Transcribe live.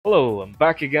Hello, I'm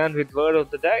back again with word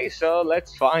of the day, so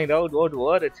let's find out what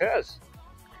word it is.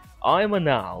 I'm a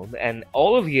noun and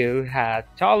all of you had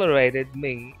tolerated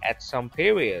me at some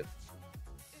period.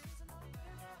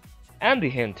 And the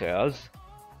hint is,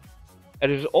 it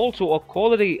is also a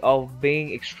quality of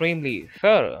being extremely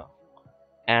thorough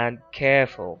and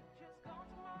careful.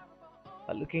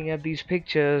 By looking at these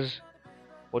pictures,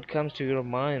 what comes to your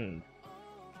mind?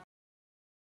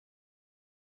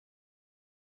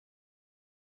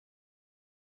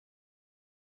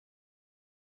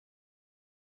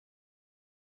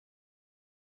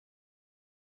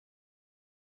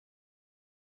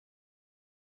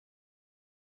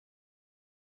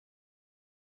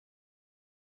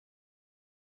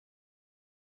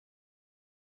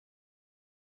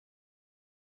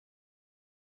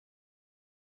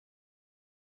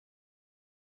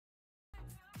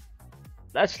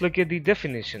 Let's look at the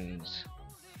definitions.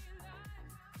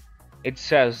 It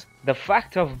says the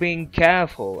fact of being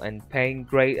careful and paying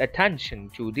great attention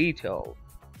to detail.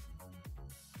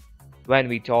 When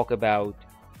we talk about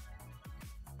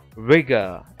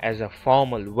rigor as a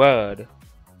formal word,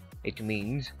 it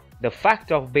means the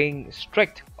fact of being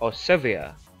strict or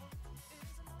severe.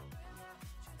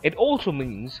 It also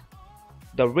means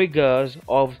the rigors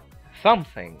of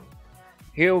something.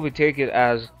 Here we take it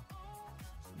as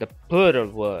the plural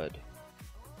word,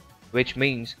 which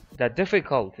means the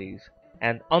difficulties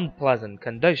and unpleasant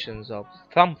conditions of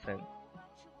something.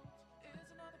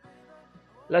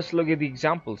 Let's look at the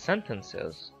example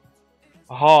sentences.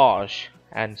 Harsh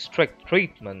and strict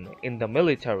treatment in the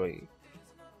military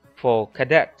for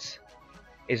cadets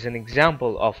is an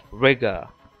example of rigor.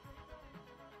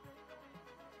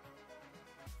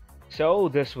 So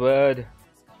this word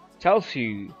tells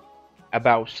you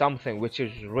about something which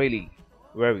is really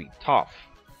very tough.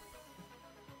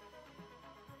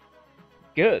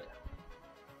 Good.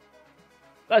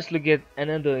 Let's look at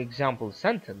another example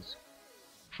sentence.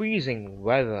 Freezing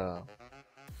weather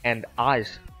and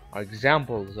ice are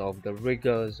examples of the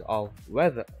rigors of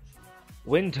weather.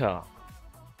 Winter.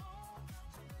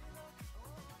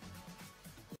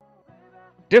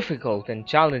 Difficult and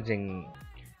challenging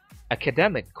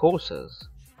academic courses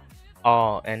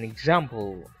are an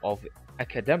example of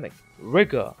academic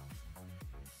rigor.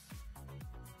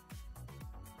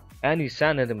 Any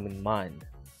synonym in mind?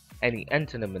 Any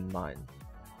antonym in mind?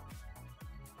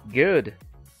 Good.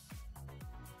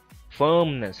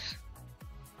 Firmness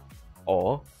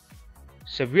or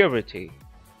severity.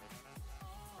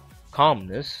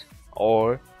 Calmness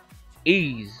or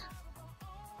ease.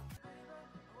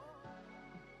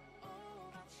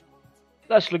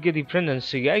 Let's look at the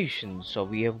pronunciation. So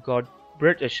we have got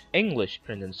British English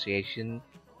pronunciation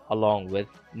along with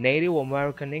Native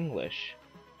American English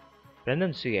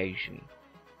pronunciation.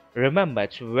 Remember,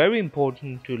 it's very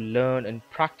important to learn and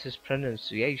practice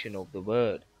pronunciation of the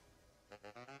word.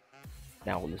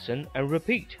 Now listen and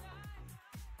repeat.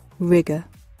 Rigor.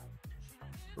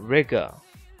 Rigor.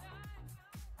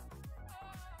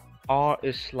 R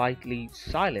is slightly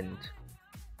silent.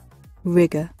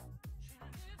 Rigor.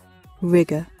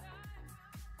 Rigor.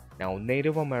 Now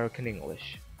Native American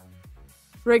English.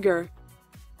 Rigour.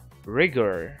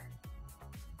 Rigour.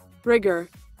 Rigour.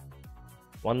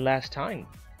 One last time.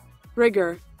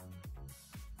 Rigour.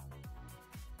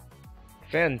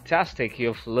 Fantastic,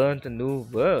 you've learned a new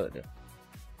word.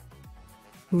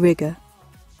 Rigor.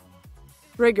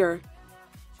 Rigour.